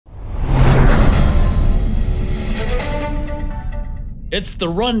It's the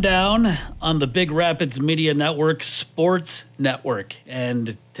Rundown on the Big Rapids Media Network Sports Network.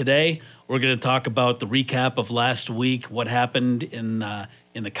 And today we're going to talk about the recap of last week, what happened in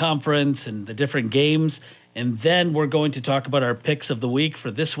the conference and the different games. And then we're going to talk about our picks of the week for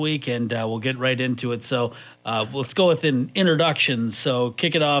this week, and we'll get right into it. So let's go with an introduction. So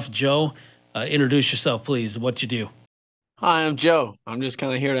kick it off, Joe. Introduce yourself, please, what you do. Hi, I'm Joe. I'm just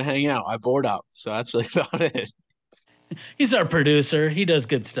kind of here to hang out. I bored out, so that's really about it. He's our producer. He does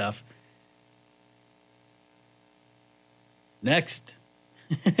good stuff. Next.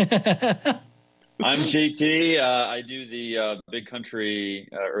 I'm JT. I do the Big Country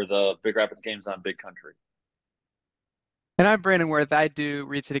or the Big Rapids games on Big Country. And I'm Brandon Worth. I do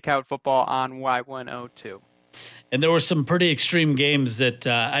Reed City Cowboy football on Y102. And there were some pretty extreme games that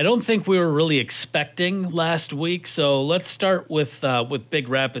I don't think we were really expecting last week. So let's start with Big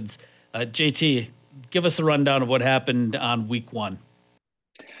Rapids. JT, give us a rundown of what happened on week one.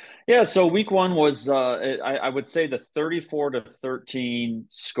 Yeah, so week one was, I would say the 34-13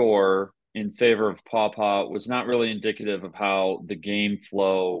 score in favor of Paw was not really indicative of how the game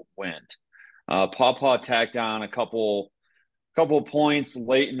flow went. Paw tacked on a couple points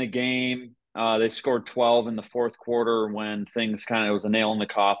late in the game. They scored 12 in the fourth quarter when it was a nail in the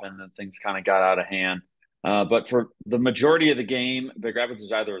coffin and things kind of got out of hand. But for the majority of the game, Big Rapids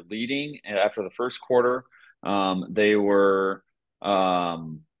was either leading after the first quarter. They were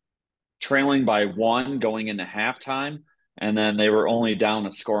trailing by one going into halftime, and then they were only down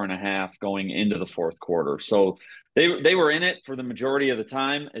a score and a half going into the fourth quarter. So they were in it for the majority of the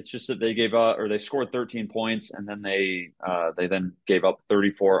time. It's just that they gave up, or they scored 13 points, and then they then gave up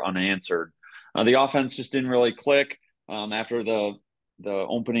 34 unanswered. The offense just didn't really click after the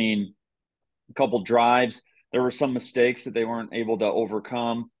opening couple drives. There were some mistakes that they weren't able to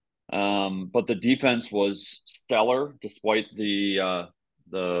overcome, but the defense was stellar despite the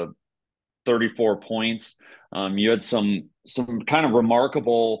 34 points. You had some kind of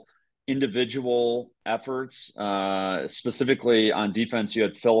remarkable individual efforts, specifically on defense. You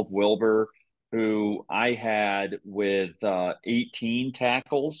had Philip Wilbur, who I had with 18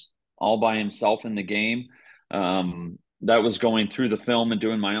 tackles all by himself in the game. That was going through the film and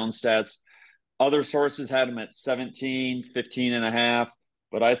doing my own stats. Other sources had him at 17, 15 and a half,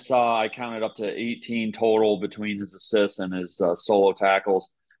 but I counted up to 18 total between his assists and his solo tackles.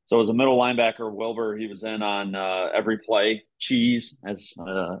 So as a middle linebacker, Wilbur, he was in on every play, cheese, as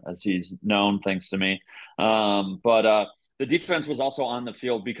he's known, thanks to me. But the defense was also on the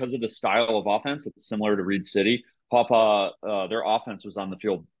field because of the style of offense. It's similar to Reed City. Their offense was on the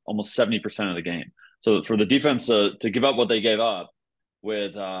field almost 70% of the game. So for the defense to give up what they gave up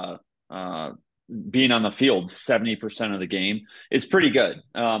with being on the field 70% of the game is pretty good.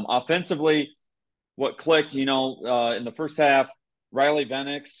 Offensively, what clicked, in the first half, Riley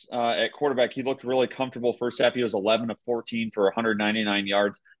Venix at quarterback, he looked really comfortable first half. He was 11 of 14 for 199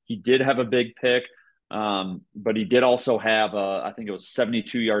 yards. He did have a big pick, but he did also have I think it was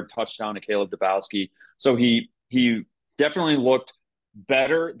 72-yard touchdown to Caleb Dabowski. So he definitely looked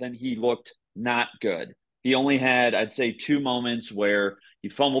better than he looked not good. He only had, I'd say, two moments where he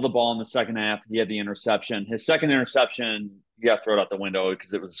fumbled the ball in the second half. He had the interception. His second interception, he got thrown out the window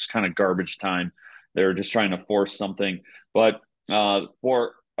because it was kind of garbage time. They were just trying to force something. But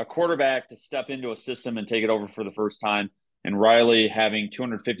for a quarterback to step into a system and take it over for the first time, and Riley having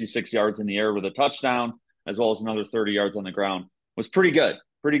 256 yards in the air with a touchdown, as well as another 30 yards on the ground, was pretty good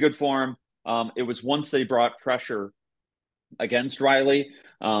for him. It was once they brought pressure against Riley,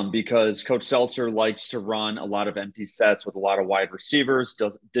 because Coach Seltzer likes to run a lot of empty sets with a lot of wide receivers,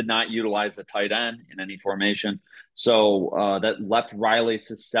 did not utilize a tight end in any formation. So that left Riley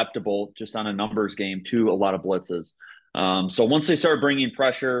susceptible just on a numbers game to a lot of blitzes. So once they started bringing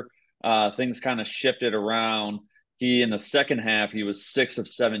pressure, things kind of shifted around. In the second half, he was 6 of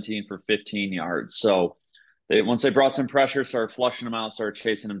 17 for 15 yards. So once they brought some pressure, started flushing him out, started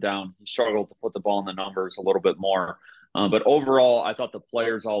chasing him down. He struggled to put the ball in the numbers a little bit more. But overall, I thought the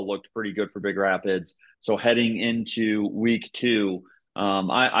players all looked pretty good for Big Rapids. So heading into week two,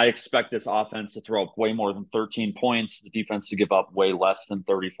 I expect this offense to throw up way more than 13 points, the defense to give up way less than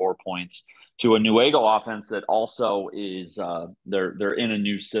 34 points to a Nuevo offense that also is they're in a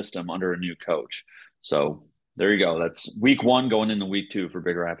new system under a new coach. So there you go. That's week one going into week two for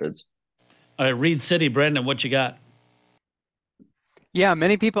Big Rapids. All right, Reed City, Brandon, what you got? Yeah,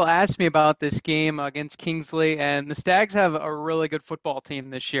 many people asked me about this game against Kingsley, and the Stags have a really good football team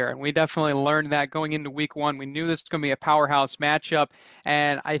this year, and we definitely learned that going into week one. We knew this was going to be a powerhouse matchup,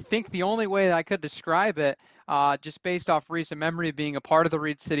 and I think the only way that I could describe it, just based off recent memory being a part of the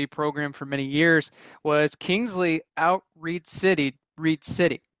Reed City program for many years, was Kingsley out Reed City Reed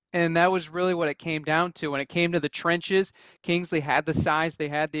City. And that was really what it came down to. When it came to the trenches, Kingsley had the size, they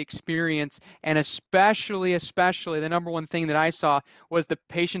had the experience, and especially the number one thing that I saw was the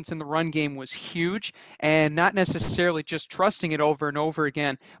patience in the run game was huge, and not necessarily just trusting it over and over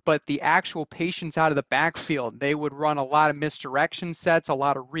again, but the actual patience out of the backfield. They would run a lot of misdirection sets, a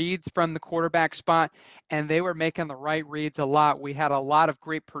lot of reads from the quarterback spot, and they were making the right reads a lot. We had a lot of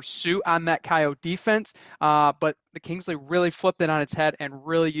great pursuit on that Coyote defense, but the Kingsley really flipped it on its head and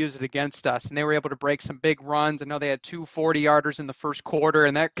really used it against us. And they were able to break some big runs. I know they had 2 40-yarders in the first quarter,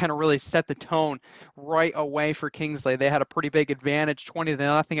 and that kind of really set the tone right away for Kingsley. They had a pretty big advantage,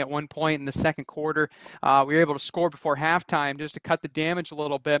 20-0 at one point in the second quarter. We were able to score before halftime just to cut the damage a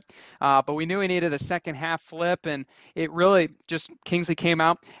little bit. But we knew we needed a second half flip, and it really just Kingsley came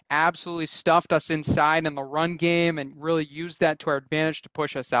out, absolutely stuffed us inside in the run game and really used that to our advantage to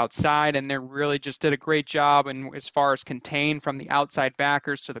push us outside. And they really just did a great job. And as far as contained from the outside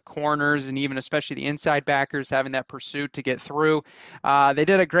backers to the corners and even especially the inside backers having that pursuit to get through. They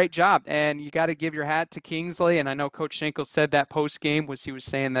did a great job, and you got to give your hat to Kingsley. And I know Coach Schenkel said that post-game he was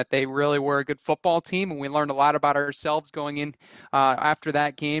saying that they really were a good football team, and we learned a lot about ourselves going in after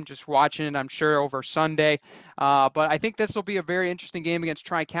that game, just watching it, I'm sure, over Sunday. But I think this will be a very interesting game against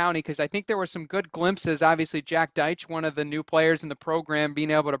Tri-County because I think there were some good glimpses. Obviously, Jack Deitch, one of the new players in the program,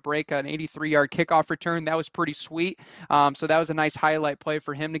 being able to break an 83-yard kickoff return, that was pretty sweet. So that was a nice highlight play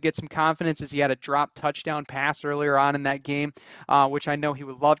for him to get some confidence as he had a drop touchdown pass earlier on in that game, which I know he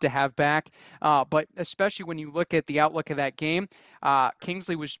would love to have back. But especially when you look at the outlook of that game,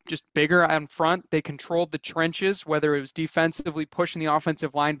 Kingsley was just bigger on front. They controlled the trenches, whether it was defensively pushing the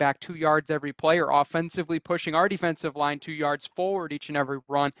offensive line back 2 yards every play or offensively pushing our defensive line 2 yards forward each and every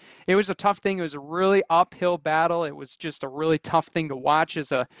run. It was a tough thing. It was a really uphill battle. It was just a really tough thing to watch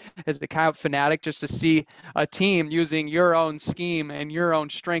as a Coyote fanatic, just to see a team using your own scheme and your own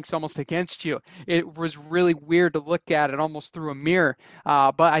strengths almost against you. It was really weird to look at it almost through a mirror.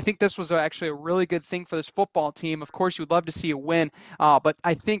 But I think this was actually a really good thing for this football team. Of course, you'd love to see a win, but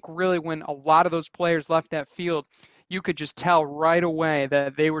I think really when a lot of those players left that field, you could just tell right away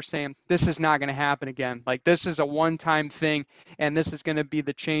that they were saying, this is not going to happen again. Like, this is a one-time thing, and this is going to be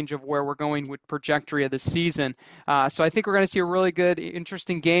the change of where we're going with trajectory of the season. So I think we're going to see a really good,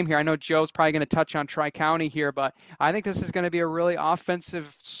 interesting game here. I know Joe's probably going to touch on Tri-County here, but I think this is going to be a really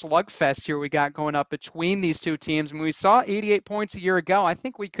offensive slugfest here we got going up between these two teams. When we saw 88 points a year ago, I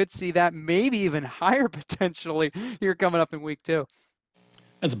think we could see that maybe even higher potentially here coming up in week 2.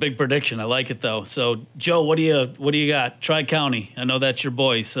 That's a big prediction. I like it though. So, Joe, what do you got? Tri-County. I know that's your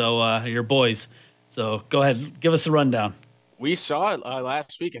boy. So, your boys. So, go ahead, give us a rundown. We saw it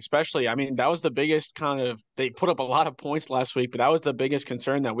last week, especially. I mean, that was the biggest they put up a lot of points last week, but that was the biggest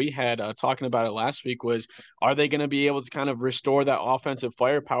concern that we had talking about it last week was, are they going to be able to kind of restore that offensive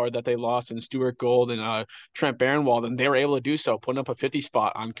firepower that they lost in Stuart Gold and Trent Barronwald? And they were able to do so, putting up a 50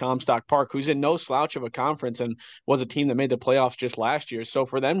 spot on Comstock Park, who's in no slouch of a conference and was a team that made the playoffs just last year. So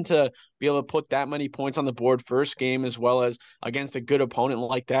for them to be able to put that many points on the board first game, as well as against a good opponent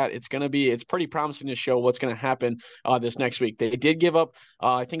like that, it's pretty promising to show what's going to happen this next week. They did give up,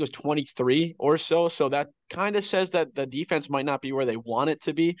 I think it was 23 or so. So that kind of says that the defense might not be where they want it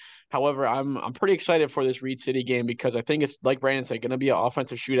to be. However, I'm pretty excited for this Reed City game because I think it's, like Brandon said, going to be an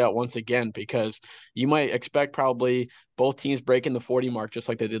offensive shootout once again, because you might expect probably both teams breaking the 40 mark just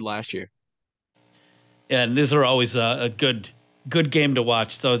like they did last year. Yeah, and these are always a good game to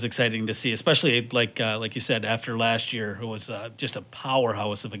watch. It's always exciting to see, especially like you said, after last year, it was just a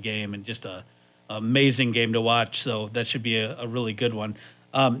powerhouse of a game and just a amazing game to watch. So that should be a really good one.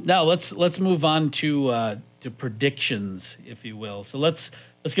 Now let's move on to predictions, if you will. So let's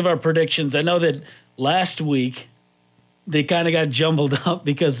give our predictions. I know that last week they kind of got jumbled up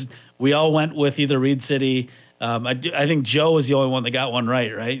because we all went with either Reed City. I think Joe was the only one that got one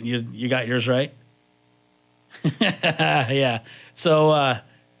right? You got yours right? Yeah. So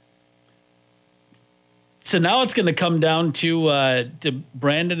now it's going to come down to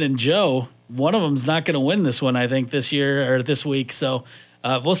Brandon and Joe. One of them's not going to win this one, I think, this year or this week. So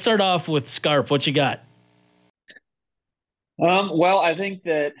we'll start off with Scarp. What you got? Well, I think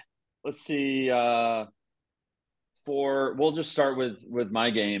that, let's see, we'll just start with my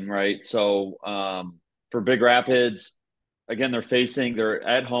game, right? So for Big Rapids, again, they're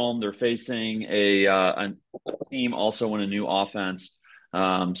at home. They're facing a team also in a new offense.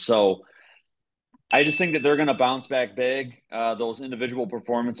 So I just think that they're going to bounce back big. Those individual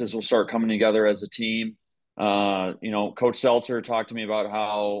performances will start coming together as a team. Coach Seltzer talked to me about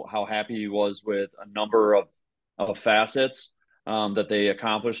how happy he was with a number of facets that they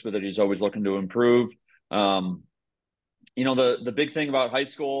accomplished, but that he's always looking to improve. the big thing about high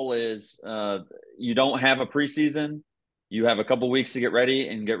school is you don't have a preseason. You have a couple weeks to get ready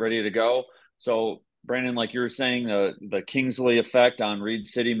and get ready to go. So, Brandon, like you were saying, the Kingsley effect on Reed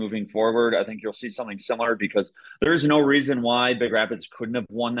City moving forward, I think you'll see something similar because there's no reason why Big Rapids couldn't have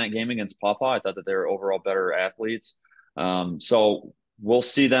won that game against Pawpaw. I thought that they were overall better athletes. So we'll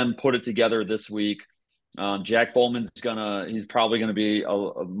see them put it together this week. Jack Bowman's he's probably gonna be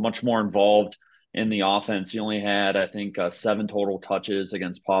a much more involved in the offense. He only had, I think, 7 total touches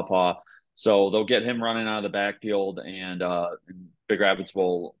against Pawpaw. So they'll get him running out of the backfield, and Big Rapids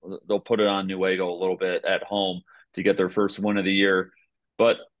they'll put it on Newaygo a little bit at home to get their first win of the year.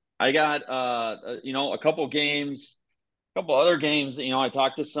 But I got a couple other games. I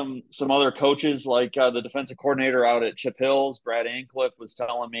talked to some other coaches, like the defensive coordinator out at Chip Hills, Brad Ancliffe, was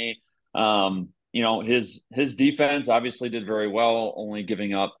telling me, his defense obviously did very well, only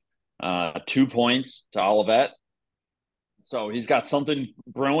giving up 2 points to Olivet. So he's got something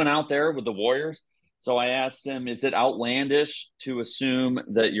brewing out there with the Warriors. So I asked him, is it outlandish to assume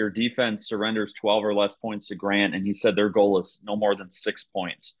that your defense surrenders 12 or less points to Grant? And he said their goal is no more than 6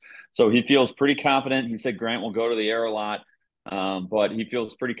 points. So he feels pretty confident. He said Grant will go to the air a lot, but he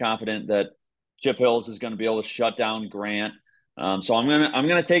feels pretty confident that Chip Hills is going to be able to shut down Grant. So I'm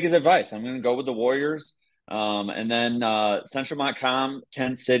gonna take his advice. I'm gonna go with the Warriors. And then Central Montcalm,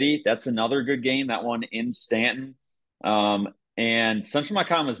 Kent City. That's another good game. That one in Stanton. And Central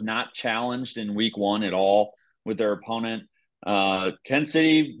Montcalm was not challenged in week 1 at all with their opponent. Kent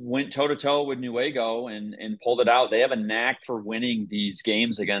City went toe to toe with Newaygo and pulled it out. They have a knack for winning these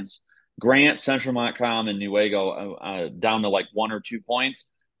games against Grant, Central Montcalm, and Newaygo down to like 1 or 2 points.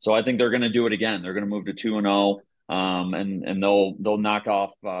 So I think they're going to do it again. They're going to move to 2-0. And they'll knock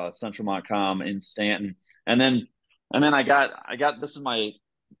off Central Montcalm in Stanton, and then I got this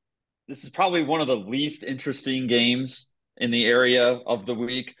is probably one of the least interesting games in the area of the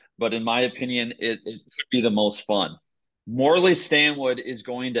week, but in my opinion, it could be the most fun. Morley Stanwood is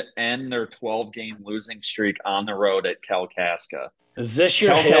going to end their 12-game losing streak on the road at Kalkaska. Is this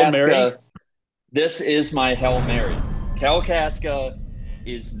your Hail Mary? This is my Hail Mary. Kalkaska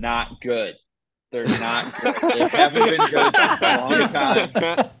is not good. They're not good. They haven't been good for a long time.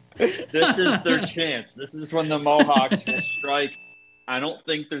 This is their chance. This is when the Mohawks will strike. I don't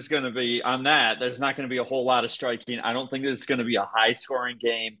think there's going to be, on that, there's not going to be a whole lot of striking. I don't think there's going to be a high-scoring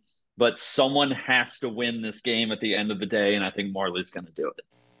game, but someone has to win this game at the end of the day, and I think Morley's going to do it.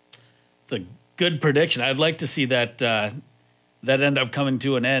 It's a good prediction. I'd like to see that end up coming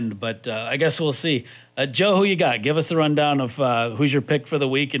to an end, but I guess we'll see. Joe, who you got? Give us a rundown of who's your pick for the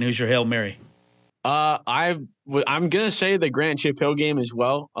week and who's your Hail Mary. I'm gonna say the Grant Chip Hill game as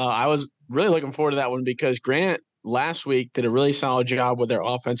well. I was really looking forward to that one because Grant last week did a really solid job with their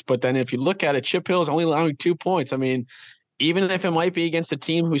offense. But then if you look at it, Chip Hill is only allowing 2 points. I mean, even if it might be against a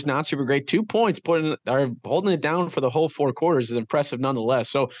team who's not super great, 2 points holding it down for the whole 4 quarters is impressive nonetheless.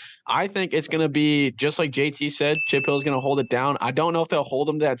 So I think it's going to be just like JT said, Chip Hill is going to hold it down. I don't know if they'll hold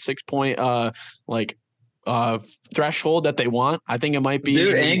them to that 6-point threshold that they want. I think it might be.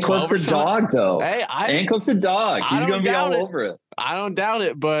 Dude, Ancliffe's a dog, though. Hey, Ancliffe's a dog. He's going to be all over it. I don't doubt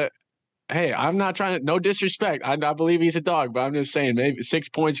it, but hey, I'm not trying to. No disrespect. I believe he's a dog, but I'm just saying maybe 6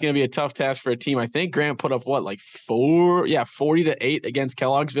 points is going to be a tough task for a team. I think Grant put up 40-8 against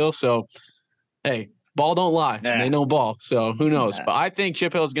Kelloggsville. So, hey, ball don't lie. Nah. They know ball. So who knows? Nah. But I think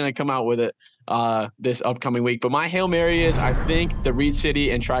Chip Hill is going to come out with it this upcoming week. But my Hail Mary is I think the Reed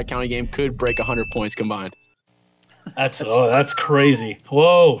City and Tri-County game could break 100 points combined. That's crazy.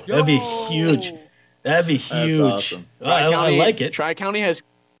 Whoa, that'd be huge. That'd be huge. That's awesome. I like it. Tri-County has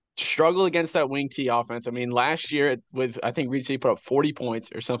struggled against that wing T offense. I mean, last year I think Reed City put up 40 points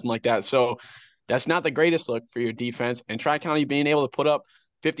or something like that. So that's not the greatest look for your defense. And Tri-County being able to put up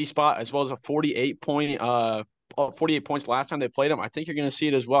 50 spot as well as a 48 points last time they played them. I think you're going to see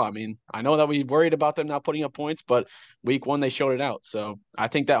it as well. I mean, I know that we worried about them not putting up points, but week 1 they showed it out. So I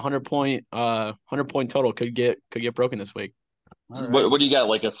think that 100 point total could get broken this week. Right. What do you got?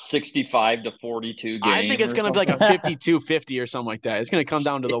 Like a 65-42 game? I think it's going to be like a 52-50 or something like that. It's going to come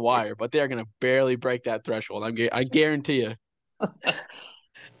down to the wire, but they're going to barely break that threshold. I guarantee you.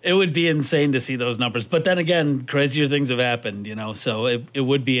 It would be insane to see those numbers. But then again, crazier things have happened, so it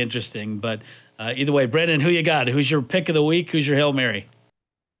would be interesting. But either way, Brandon, who you got? Who's your pick of the week? Who's your Hail Mary?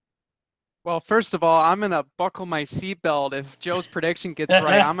 Well, first of all, I'm going to buckle my seatbelt. If Joe's prediction gets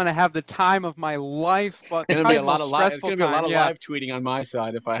right, I'm going to have the time of my life, but It's gonna be probably a the lot most of live. It's stressful gonna be a lot time. of Yeah. live tweeting on my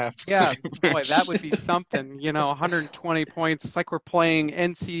side if I have Yeah, to. boy, that would be something, 120 points. It's like we're playing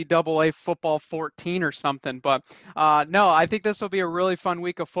NCAA football 14 or something. But no, I think this will be a really fun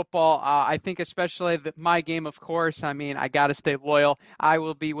week of football. I think especially my game, of course. I mean, I got to stay loyal. I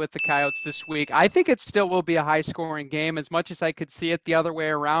will be with the Coyotes this week. I think it still will be a high-scoring game as much as I could see it the other way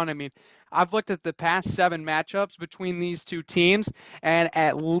around. I mean, I've looked at the past 7 matchups between these two teams, and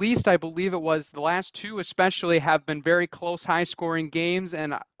at least I believe it was the last 2 especially have been very close high scoring games,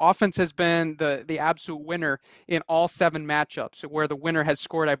 and offense has been the absolute winner in all 7 matchups, where the winner has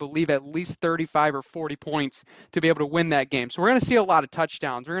scored, I believe, at least 35 or 40 points to be able to win that game. So we're going to see a lot of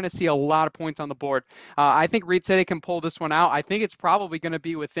touchdowns. We're going to see a lot of points on the board. I think Reed City can pull this one out. I think it's probably going to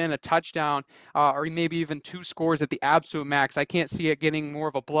be within a touchdown or maybe even 2 scores at the absolute max. I can't see it getting more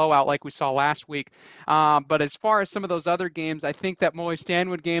of a blowout like we saw last week. But as far as some of those other games, I think that Moy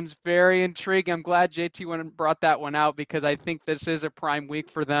Stanwood game's very intriguing. I'm glad JT went and brought that one out because I think this is a prime week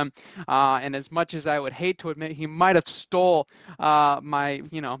for them. And as much as I would hate to admit he might have stole my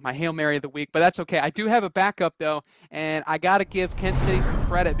Hail Mary of the week, but that's okay. I do have a backup though, and I got to give Kent City some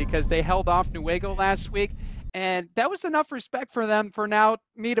credit because they held off Newaygo last week. And that was enough respect for them for now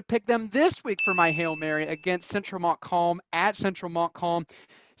me to pick them this week for my Hail Mary against Central Montcalm at Central Montcalm.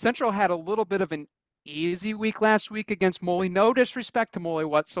 Central had a little bit of an easy week last week against Moley. No disrespect to Moley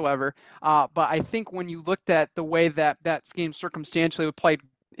whatsoever, but I think when you looked at the way that game circumstantially played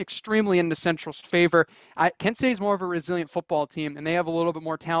extremely into Central's favor. Kent State is more of a resilient football team, and they have a little bit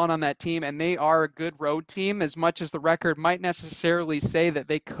more talent on that team, and they are a good road team as much as the record might necessarily say that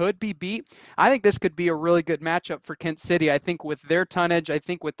they could be beat. I think this could be a really good matchup for Kent City. I think with their tonnage, I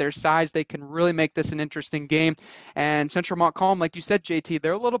think with their size, they can really make this an interesting game. And Central Montcalm, like you said, JT,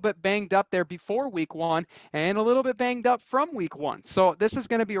 they're a little bit banged up there before week 1 and a little bit banged up from week 1. So this is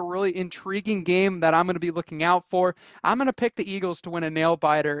going to be a really intriguing game that I'm going to be looking out for. I'm going to pick the Eagles to win a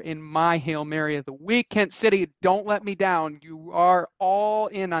nail-biter in my Hail Mary of the week. Kent City, don't let me down. You are all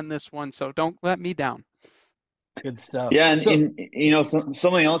in on this one, so don't let me down. Good stuff. Yeah, and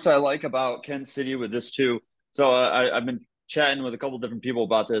something else I like about Kent City with this too. So I've been chatting with a couple different people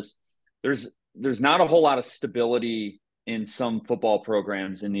about this. There's not a whole lot of stability in some football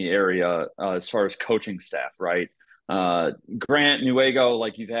programs in the area as far as coaching staff, right? Grant, Newaygo,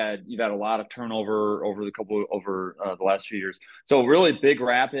 like you've had a lot of turnover over the last few years. So really, Big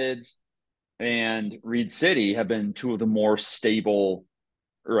Rapids and Reed City have been 2 of the more stable,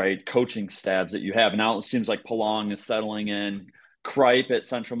 right, coaching staffs that you have. Now it seems like Palong is settling in. Kripe at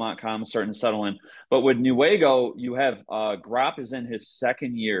Central Montcalm is starting to settle in. But with Newaygo, you have Gropp is in his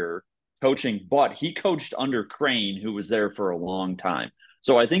 2nd year coaching, but he coached under Crane, who was there for a long time.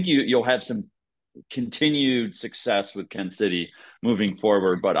 So I think you'll have some continued success with Kent City moving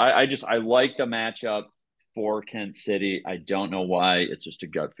forward. But I like the matchup for Kent City. I don't know why. It's just a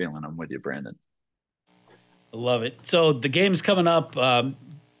gut feeling. I'm with you, Brandon. I love it. So the game's coming up.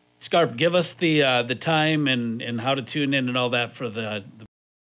 Scarp, give us the time and how to tune in and all that for the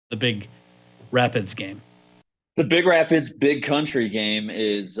Big Rapids game. The Big Rapids Big Country game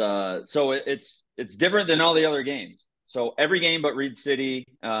is so it's different than all the other games. So every game but Reed City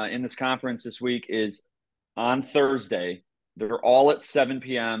in this conference this week is on Thursday. They're all at 7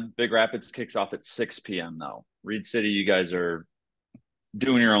 p.m. Big Rapids kicks off at 6 p.m. though. Reed City, you guys are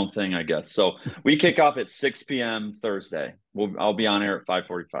doing your own thing, I guess. So we kick off at 6 p.m. Thursday. I'll be on air at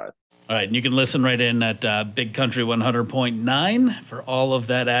 5:45. All right, and you can listen right in at Big Country 100.9 for all of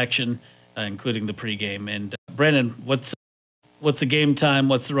that action, including the pregame. And Brandon, what's the game time?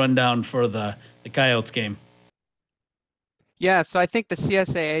 What's the rundown for the Coyotes game? Yeah, so I think the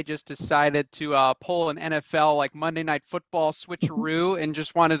CSAA just decided to pull an NFL like Monday Night Football switcheroo and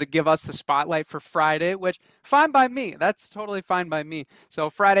just wanted to give us the spotlight for Friday, which fine by me. That's totally fine by me.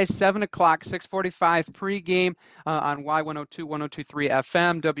 So Friday, 7 o'clock, 6:45 pregame on Y102, 102.3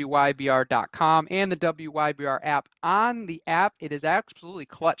 FM, WYBR.com, and the WYBR app. On the app, it is absolutely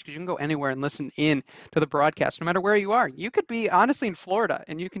clutch because you can go anywhere and listen in to the broadcast, no matter where you are. You could be honestly in Florida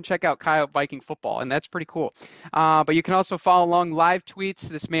and you can check out Coyote Viking football, and that's pretty cool. But you can also follow along live tweets.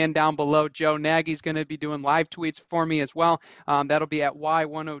 This man down below, Joe Nagy, is going to be doing live tweets for me as well. That'll be at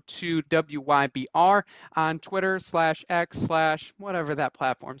Y102WYBR on Twitter /X/ whatever that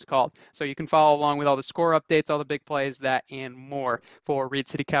platform's called. So you can follow along with all the score updates, all the big plays, that and more for Reed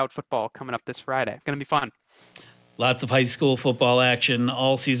City Coyote football coming up this Friday. Going to be fun. Lots of high school football action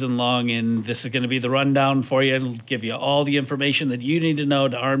all season long, and this is going to be the rundown for you. It'll give you all the information that you need to know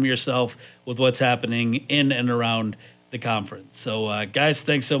to arm yourself with what's happening in and around the conference. So, guys,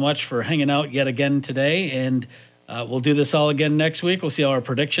 thanks so much for hanging out yet again today. And we'll do this all again next week. We'll see how our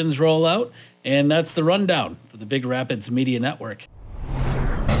predictions roll out. And that's the rundown for the Big Rapids Media Network.